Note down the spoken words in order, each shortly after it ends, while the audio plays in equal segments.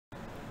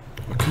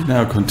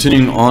Now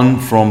continuing on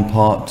from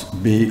part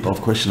B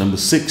of question number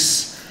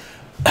 6,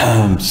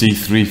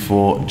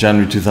 C34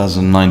 January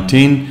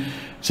 2019,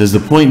 says the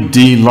point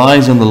D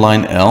lies on the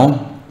line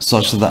L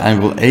such that the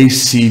angle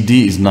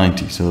ACD is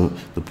 90. So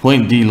the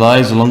point D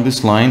lies along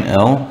this line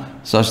L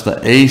such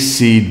that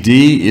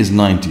ACD is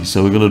 90.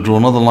 So we're going to draw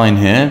another line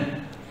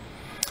here,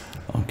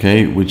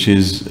 okay, which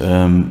is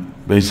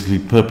basically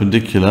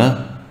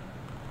perpendicular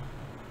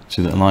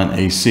to the line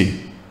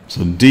AC.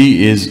 So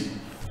D is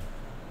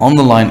on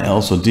the line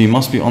L, so D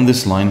must be on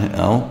this line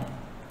L,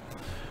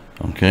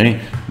 okay,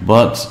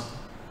 but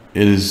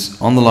it is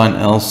on the line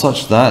L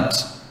such that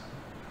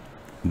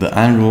the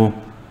angle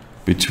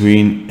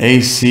between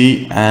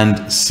AC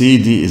and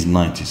CD is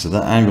 90. So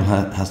that angle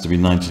has to be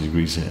 90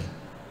 degrees here.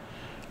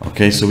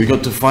 Okay, so we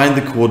got to find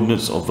the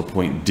coordinates of the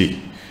point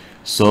D.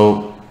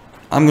 So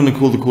I'm going to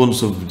call the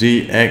coordinates of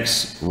D,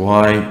 X,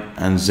 Y,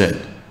 and Z.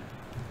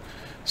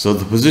 So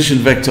the position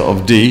vector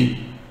of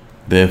D,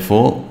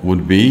 therefore,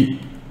 would be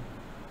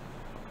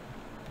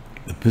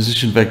the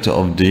position vector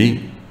of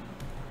D,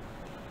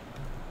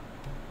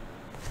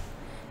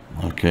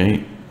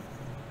 okay,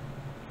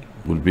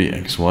 would be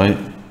X, Y,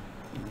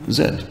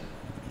 Z,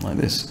 like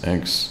this,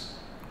 X,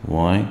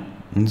 Y,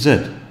 and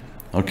Z.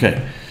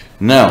 Okay,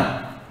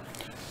 now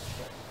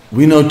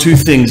we know two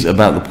things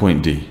about the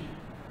point D.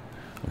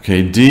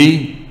 Okay,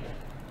 D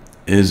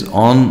is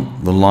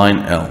on the line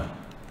L.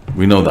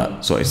 We know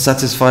that, so it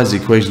satisfies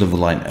the equation of the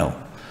line L.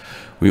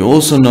 We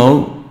also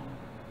know,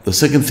 the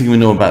second thing we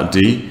know about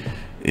D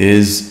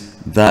is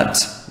that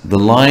the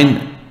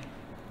line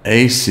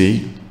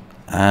AC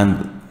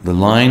and the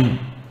line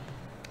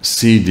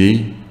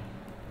CD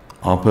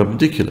are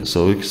perpendicular.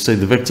 So we can say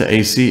the vector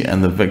AC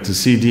and the vector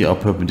CD are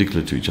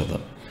perpendicular to each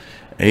other.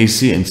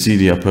 AC and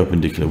CD are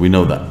perpendicular. We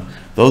know that.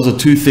 Those are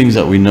two things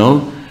that we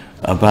know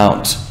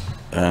about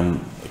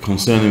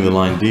concerning the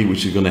line D,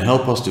 which is going to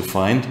help us to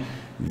find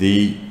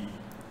the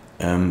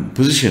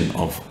position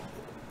of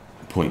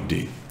point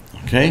D.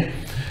 Okay,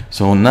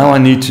 so now I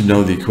need to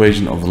know the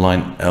equation of the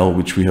line L,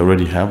 which we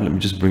already have. Let me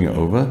just bring it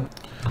over.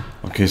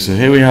 Okay, so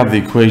here we have the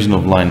equation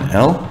of line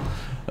L,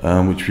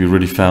 which we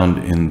already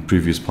found in the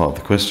previous part of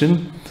the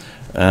question.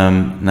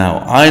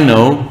 Now I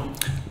know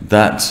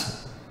that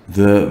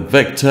the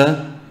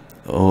vector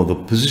or the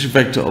position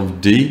vector of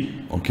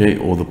D, okay,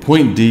 or the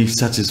point D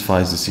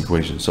satisfies this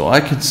equation. So I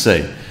could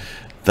say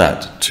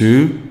that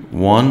 2,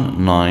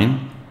 1,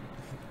 9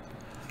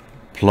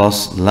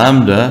 plus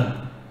lambda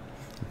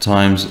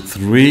times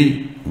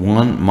 3,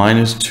 1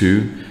 minus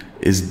 2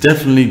 is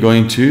definitely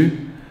going to,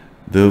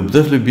 there will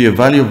definitely be a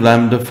value of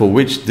lambda for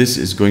which this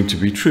is going to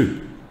be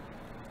true,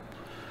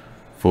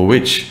 for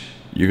which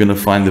you're going to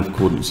find the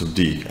coordinates of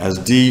D, as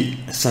D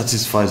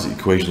satisfies the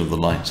equation of the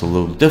line. So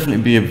there will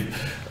definitely be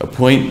a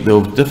point, there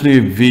will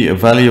definitely be a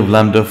value of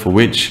lambda for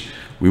which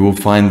we will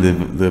find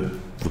the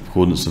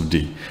coordinates of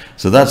D.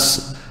 So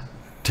that's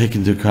take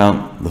into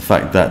account the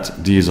fact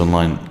that D is on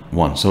line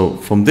 1. So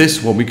from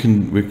this, what we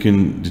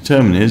can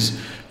determine is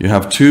you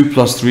have 2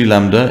 plus 3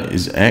 lambda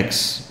is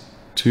X,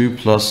 2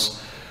 plus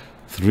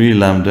 3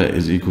 lambda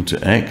is equal to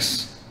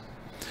X,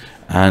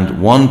 and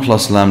 1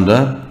 plus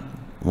lambda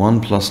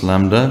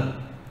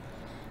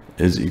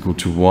is equal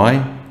to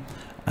Y,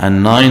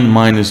 and 9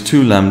 minus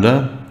 2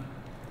 lambda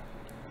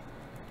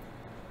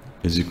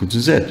is equal to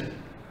Z.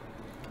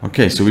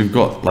 Okay, so we've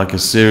got like a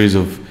series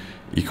of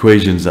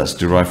equations that's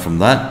derived from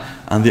that.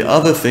 And the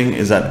other thing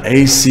is that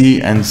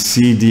AC and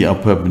CD are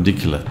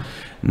perpendicular.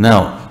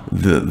 Now,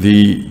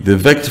 the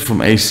vector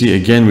from AC,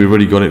 again, we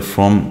already got it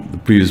from the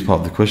previous part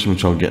of the question,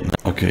 which I'll get now.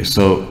 Okay,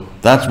 so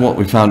that's what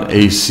we found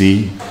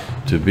AC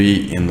to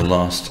be in the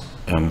last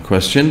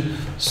question.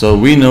 So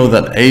we know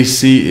that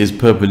AC is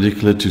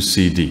perpendicular to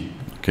CD.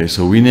 Okay,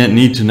 so we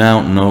need to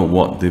now know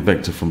what the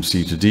vector from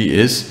C to D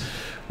is.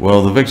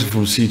 Well, the vector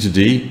from C to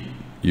D,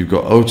 you've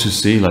got O to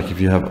C, like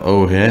if you have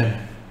O here,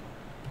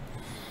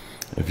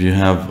 if you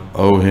have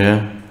O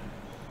here,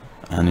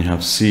 and you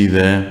have C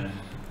there,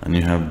 and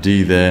you have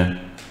D there,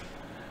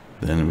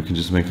 then we can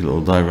just make a little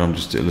diagram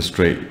just to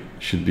illustrate. You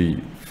should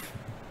be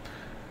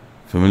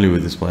familiar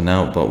with this by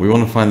now, but we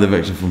want to find the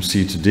vector from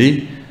C to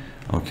D.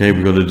 Okay,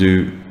 we've got to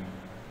do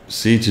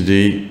C to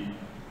D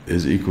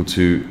is equal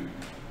to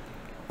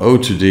O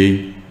to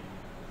D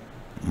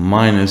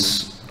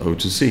minus O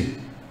to C.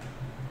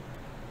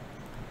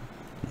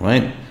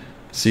 Right?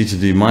 C to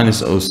D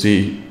minus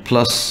OC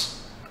plus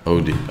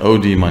OD,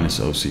 OD minus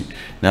OC.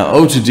 Now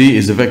O to D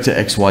is the vector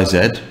X, Y,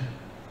 Z,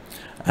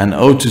 and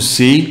O to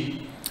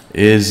C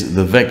is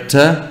the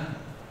vector,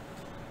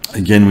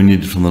 again we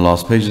need it from the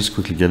last page, let's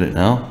quickly get it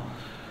now.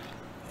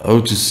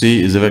 O to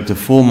C is the vector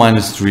 4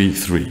 minus 3,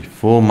 3,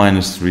 4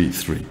 minus 3,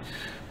 3.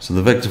 So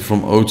the vector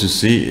from O to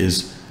C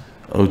is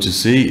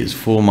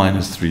 4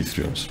 minus 3,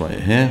 3. I'll just write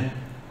it here,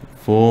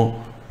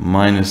 4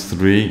 minus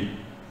 3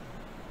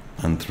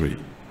 and 3.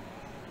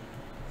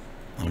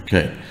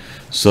 Okay,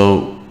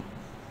 so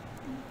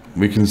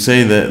we can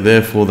say that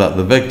therefore that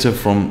the vector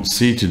from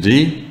C to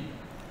D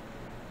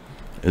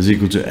is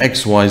equal to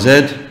X, Y,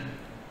 Z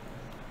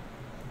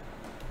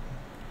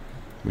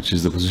which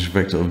is the position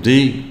vector of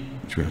D,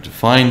 which we have to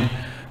find,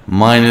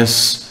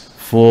 minus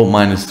 4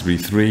 minus 3,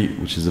 3,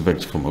 which is the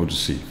vector from O to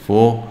C.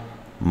 4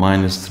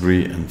 minus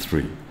 3 and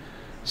 3.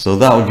 So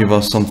that will give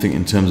us something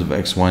in terms of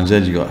x, y, and z.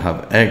 You got to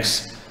have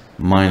x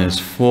minus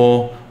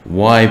 4,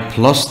 y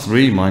plus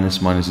 3,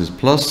 minus minus is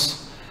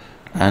plus,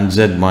 and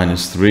z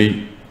minus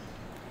 3.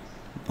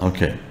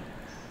 Okay,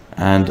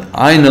 and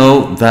I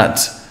know that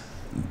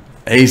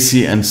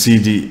AC and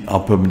CD are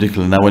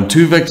perpendicular. Now when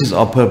two vectors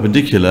are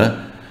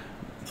perpendicular,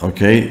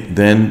 okay,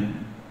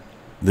 then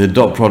the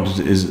dot product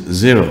is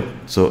 0.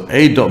 So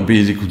A dot B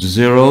is equal to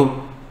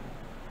 0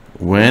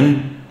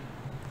 when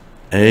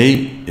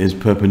A is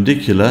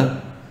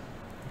perpendicular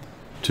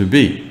to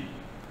B.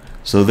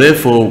 So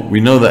therefore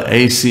we know that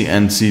AC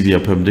and CD are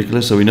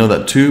perpendicular, so we know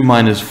that 2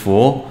 minus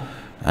 4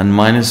 and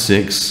minus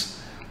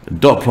 6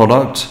 dot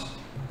product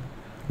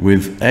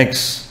with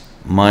x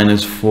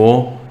minus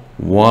 4,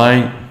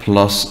 y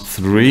plus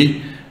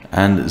 3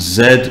 and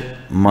z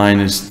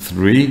minus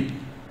 3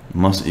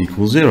 must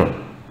equal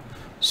 0.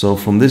 So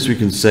from this we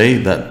can say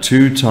that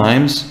 2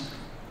 times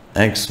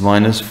x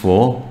minus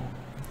 4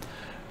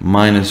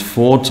 minus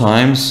 4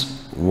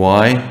 times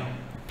y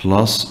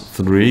plus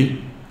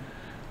 3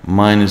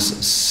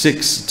 minus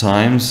 6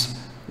 times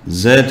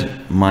z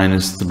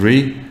minus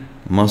 3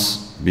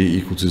 must be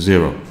equal to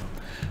 0.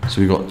 So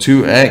we got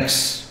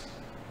 2x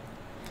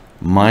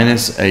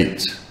minus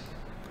 8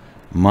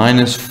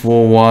 minus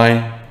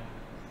 4y,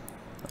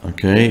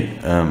 okay,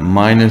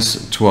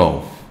 minus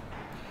 12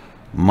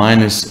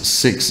 minus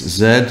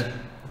 6z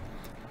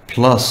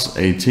plus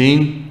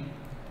 18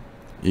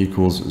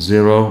 equals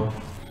 0.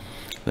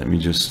 Let me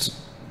just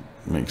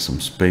make some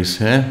space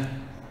here.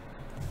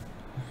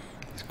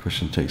 This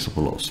question takes up a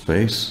lot of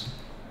space.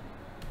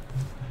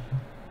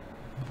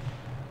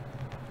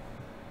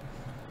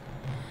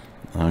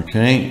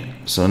 Okay,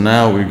 so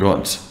now we've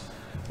got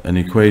an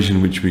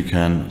equation which we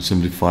can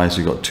simplify. So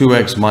you've got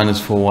 2x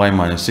minus 4y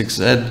minus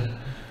 6z,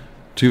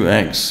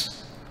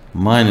 2x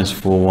minus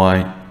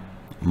 4y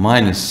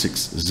minus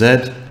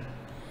 6z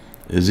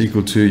is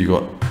equal to, you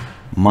got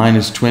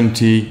minus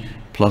 20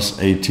 plus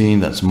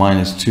 18, that's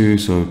minus 2.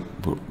 So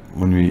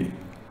when we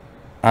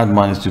add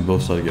minus to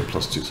both sides, you get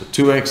plus 2. So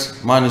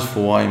 2x minus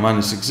 4y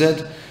minus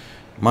 6z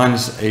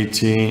minus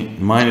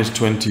 18 minus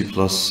 20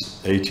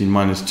 plus 18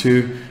 minus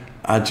 2,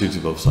 add 2 to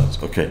both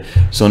sides. Okay,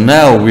 so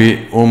now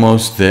we're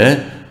almost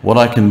there. What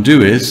I can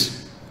do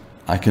is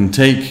I can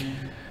take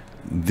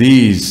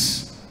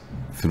these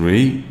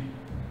 3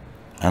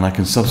 and I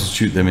can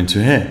substitute them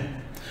into here.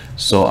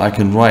 So I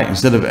can write,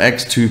 instead of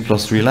x, 2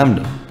 plus 3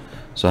 lambda.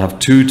 So I have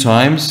 2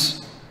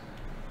 times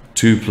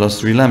 2 plus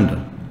 3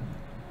 lambda.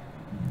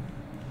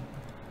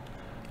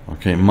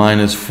 Okay,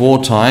 minus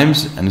 4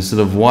 times, and instead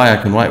of y I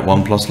can write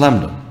 1 plus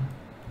lambda.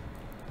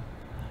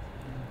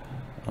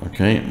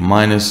 Okay,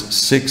 minus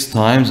 6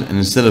 times, and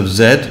instead of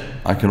z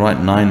I can write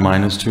 9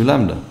 minus 2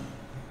 lambda.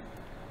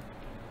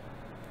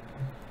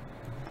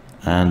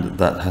 And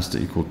that has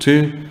to equal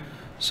 2.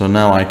 So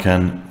now I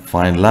can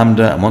find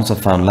lambda, and once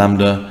I've found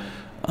lambda,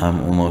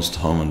 I'm almost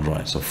home and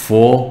dry. So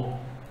 4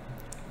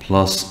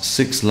 plus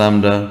 6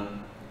 lambda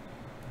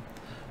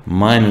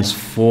minus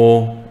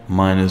 4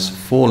 minus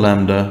 4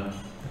 lambda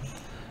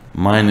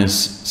minus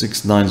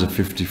 6 nines are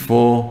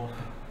 54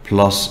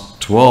 plus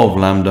 12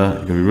 lambda.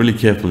 You've got to be really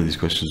careful with these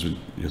questions with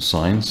your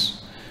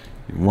signs.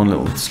 One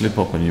little slip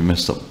up and you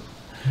messed up.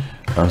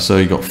 So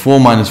you got 4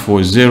 minus 4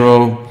 is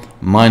 0,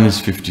 minus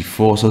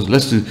 54. So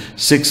let's do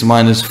 6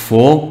 minus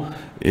 4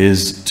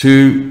 is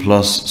 2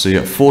 plus, so you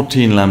get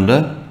 14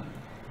 lambda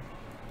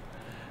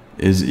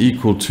is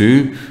equal to,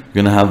 you're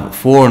going to have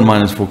 4 and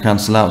minus 4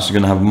 cancel out, so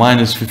you're going to have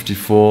minus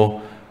 54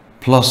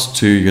 plus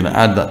 2, you're going to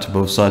add that to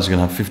both sides, you're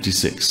going to have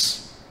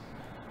 56.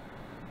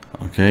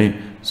 Okay,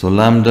 so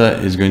lambda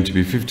is going to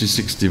be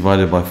 56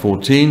 divided by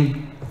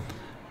 14,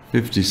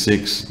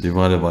 56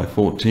 divided by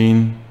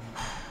 14,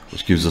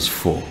 which gives us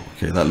 4.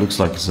 Okay, that looks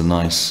like it's a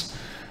nice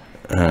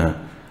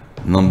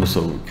number,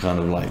 so kind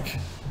of like,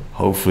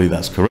 hopefully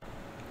that's correct.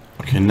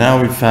 Okay,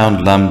 now we've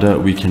found lambda,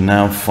 we can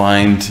now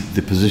find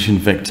the position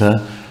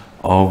vector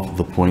of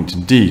the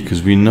point D,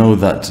 because we know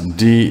that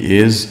D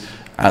is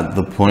at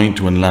the point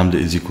when lambda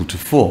is equal to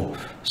 4.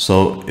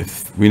 So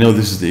if we know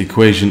this is the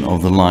equation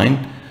of the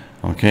line,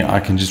 okay, I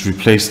can just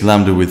replace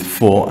lambda with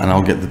 4 and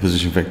I'll get the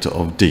position vector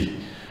of D.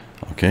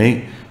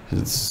 Okay,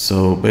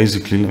 so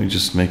basically let me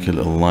just make a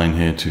little line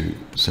here to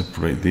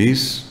separate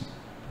these,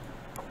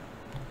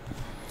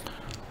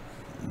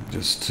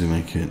 just to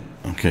make it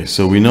okay.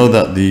 So we know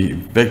that the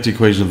vector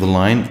equation of the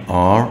line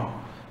R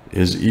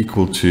is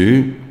equal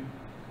to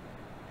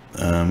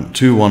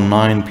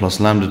 219 plus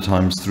lambda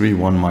times 3,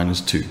 1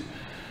 minus 2.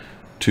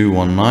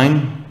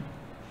 219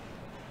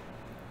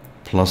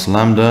 plus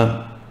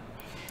lambda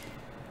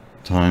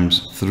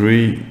times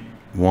 3,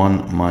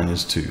 1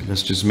 minus 2.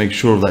 Let's just make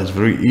sure that it's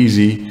very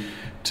easy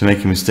to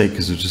make a mistake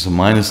because it's just a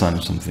minus sign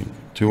or something.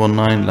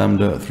 219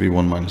 lambda 3,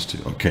 1 minus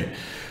 2. Okay,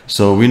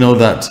 so we know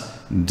that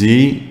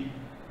D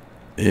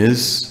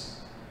is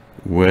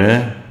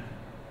where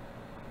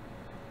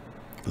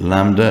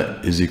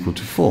lambda is equal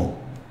to 4.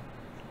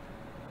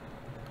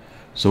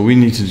 So we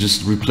need to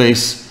just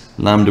replace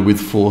lambda with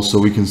 4, so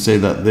we can say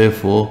that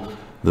therefore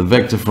the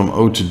vector from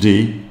O to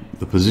D,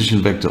 the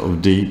position vector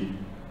of D,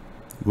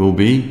 will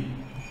be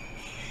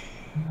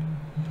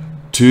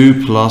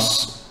 2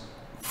 plus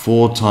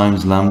 4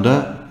 times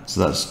lambda. So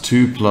that's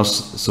 3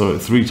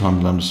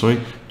 times lambda,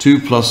 sorry. 2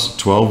 plus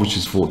 12, which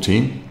is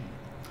 14.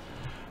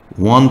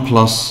 1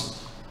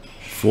 plus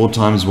 4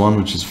 times 1,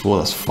 which is 4,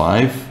 that's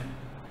 5.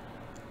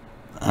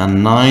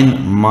 And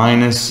 9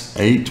 minus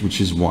 8,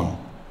 which is 1.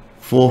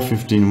 4,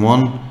 15,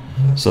 1.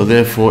 So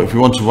therefore, if we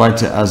want to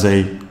write it as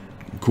a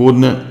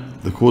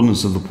coordinate, the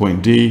coordinates of the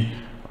point D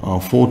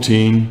are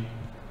 14,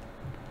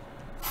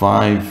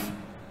 5,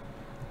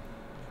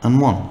 and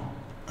 1.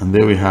 And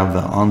there we have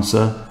the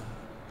answer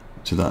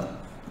to that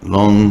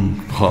long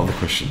part of the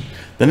question.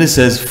 Then it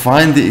says,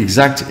 find the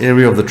exact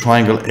area of the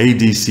triangle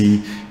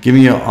ADC,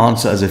 giving your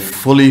answer as a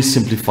fully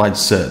simplified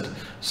surd.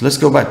 So let's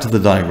go back to the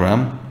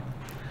diagram.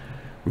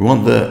 We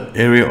want the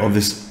area of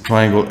this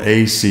triangle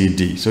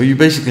ACD. So you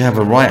basically have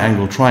a right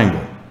angle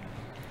triangle.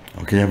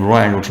 Okay, you have a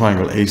right angle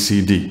triangle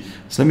ACD.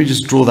 So let me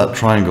just draw that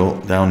triangle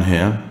down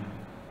here.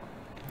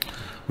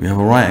 We have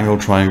a right angle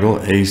triangle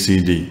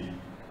ACD.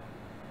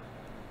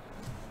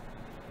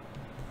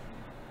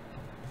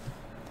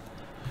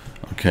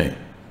 Okay.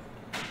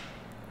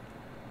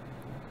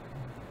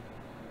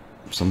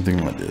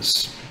 Something like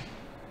this.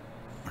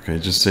 Okay,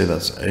 just say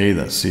that's A,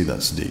 that's C,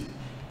 that's D.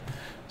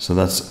 So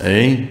that's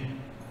A,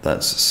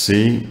 that's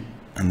C,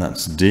 and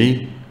that's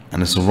D,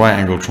 and it's a right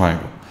angle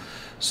triangle.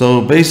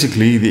 So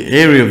basically the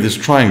area of this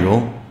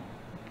triangle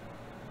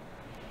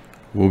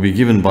will be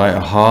given by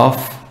a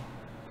half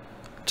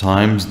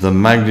times the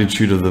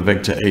magnitude of the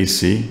vector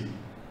AC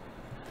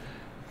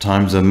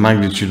times the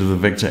magnitude of the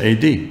vector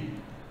AD.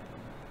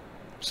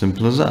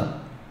 Simple as that.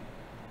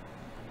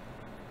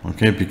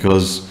 Okay,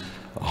 because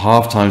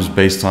half times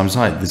base times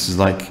height. This is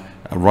like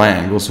a right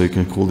angle, so you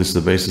can call this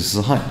the base, this is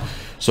the height.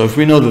 So if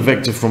we know the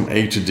vector from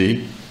A to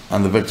D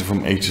and the vector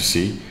from A to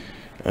C,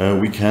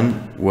 we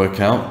can work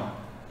out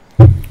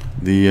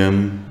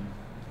the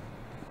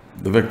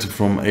vector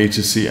from A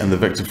to C and the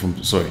vector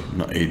from, sorry,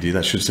 not AD,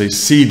 that should say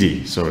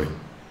CD, sorry.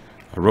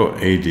 I wrote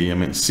AD, I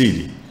meant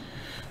CD.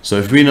 So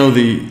if we know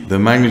the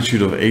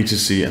magnitude of A to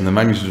C and the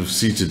magnitude of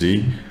C to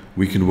D,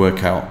 we can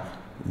work out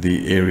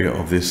the area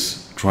of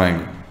this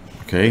triangle.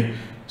 Okay,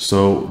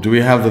 so do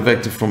we have the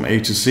vector from A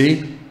to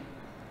C?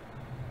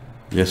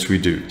 Yes, we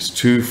do. It's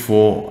 2,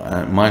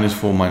 4, minus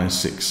 4, minus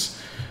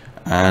 6.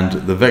 And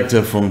the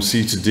vector from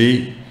C to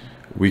D,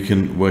 we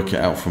can work it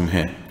out from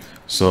here.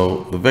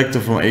 So the vector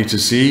from A to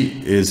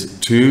C is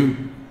 2,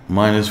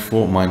 minus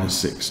 4, minus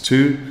 6.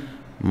 2,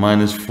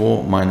 minus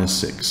 4, minus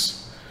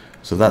 6.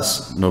 So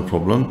that's no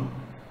problem.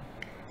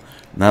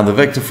 Now the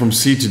vector from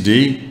C to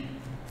D,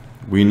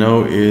 we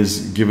know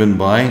is given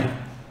by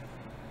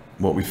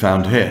what we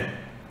found here.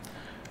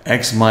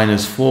 X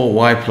minus 4,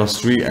 Y plus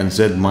 3, and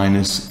Z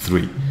minus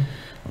 3.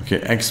 Okay,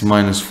 X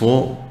minus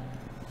 4,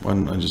 why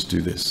don't I just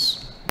do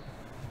this?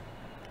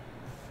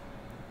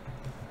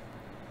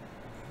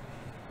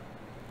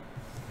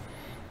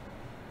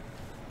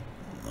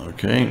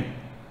 Okay.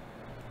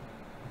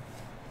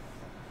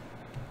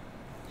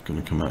 It's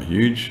going to come out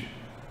huge.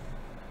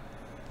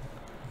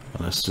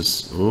 Let's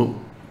just,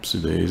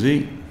 oopsie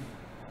daisy.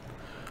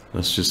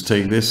 Let's just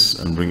take this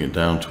and bring it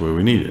down to where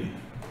we need it.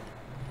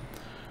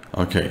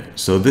 Okay,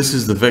 so this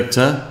is the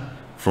vector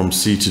from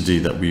C to D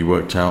that we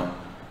worked out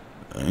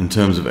in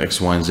terms of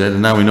X, Y, and Z.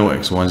 And now we know what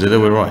X, Y, and Z are,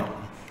 we're right.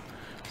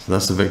 So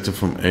that's the vector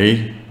from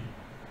A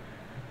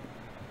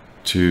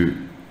to,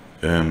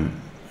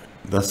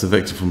 that's the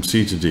vector from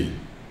C to D.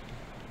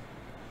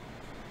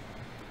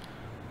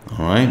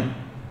 All right.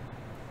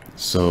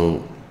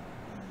 So,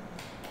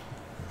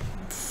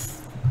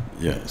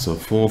 yeah, so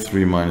 4,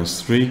 3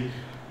 minus 3.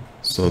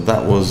 So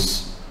that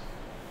was,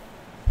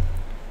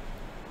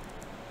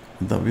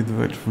 would that be the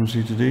vector from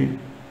C to D?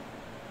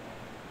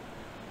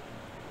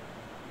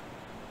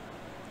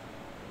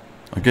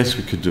 I guess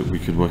we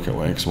could work out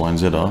what X, Y, and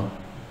Z are.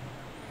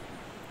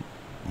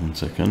 1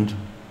 second.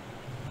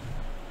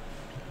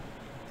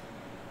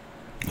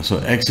 So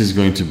X is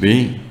going to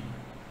be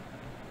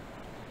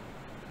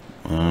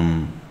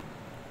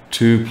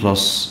 2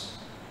 plus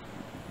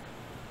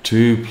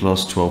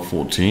 12,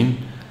 14.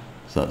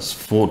 So that's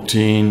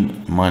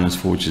 14 minus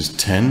 4, which is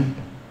 10.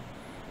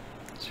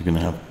 So you're going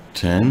to have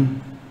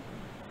 10.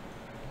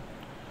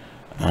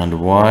 And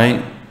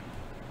Y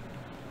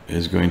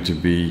is going to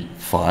be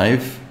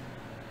 5.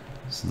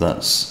 So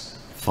that's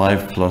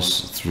 5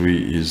 plus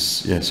 3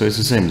 is, yeah, so it's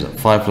the same as that.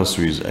 5 plus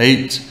 3 is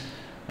 8.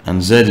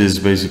 And Z is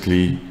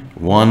basically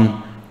 1,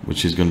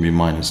 which is going to be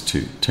minus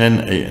 2.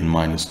 10, 8, and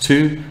minus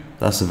 2.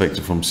 That's the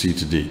vector from C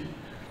to D.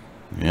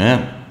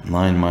 Yeah.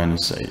 9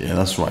 minus 8, yeah,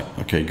 that's right.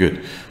 Okay,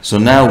 good. So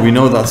now we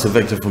know that's a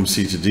vector from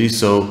C to D,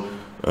 so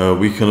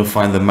we can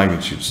find the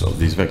magnitudes of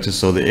these vectors.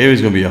 So the area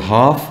is going to be a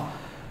half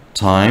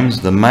times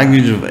the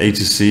magnitude of A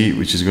to C,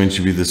 which is going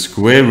to be the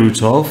square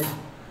root of,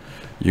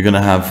 you're going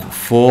to have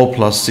 4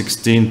 plus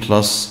 16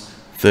 plus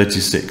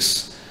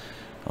 36.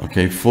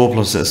 Okay, 4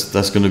 plus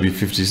that's going to be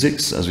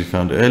 56, as we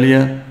found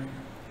earlier.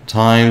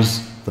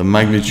 times the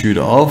magnitude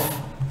of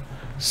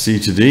c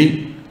to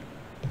d,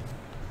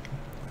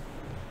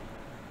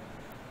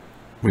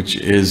 which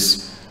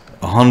is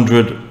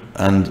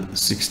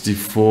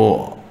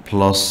 164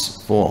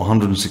 plus 4,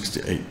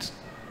 168.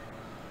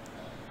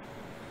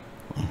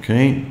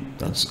 Okay,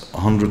 that's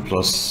 100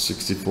 plus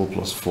 64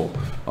 plus 4.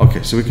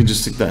 Okay, so we can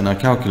just stick that in our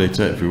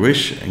calculator if we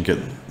wish and get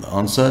the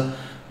answer.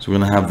 So we're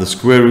going to have the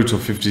square root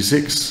of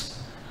 56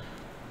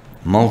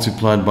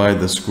 multiplied by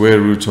the square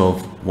root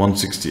of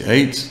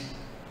 168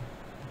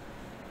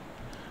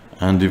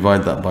 and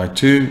divide that by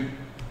 2,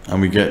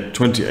 and we get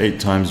 28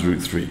 times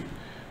root 3.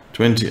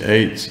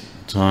 28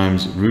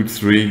 times root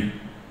 3,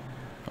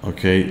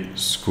 okay,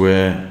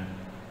 square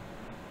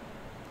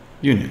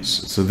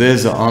units. So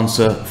there's the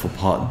answer for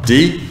part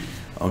D,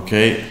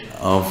 okay,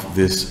 of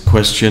this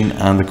question.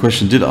 And the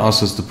question did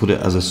ask us to put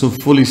it as a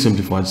fully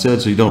simplified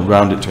third, so you don't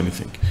round it to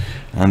anything.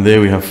 And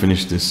there we have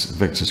finished this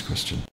vectors question.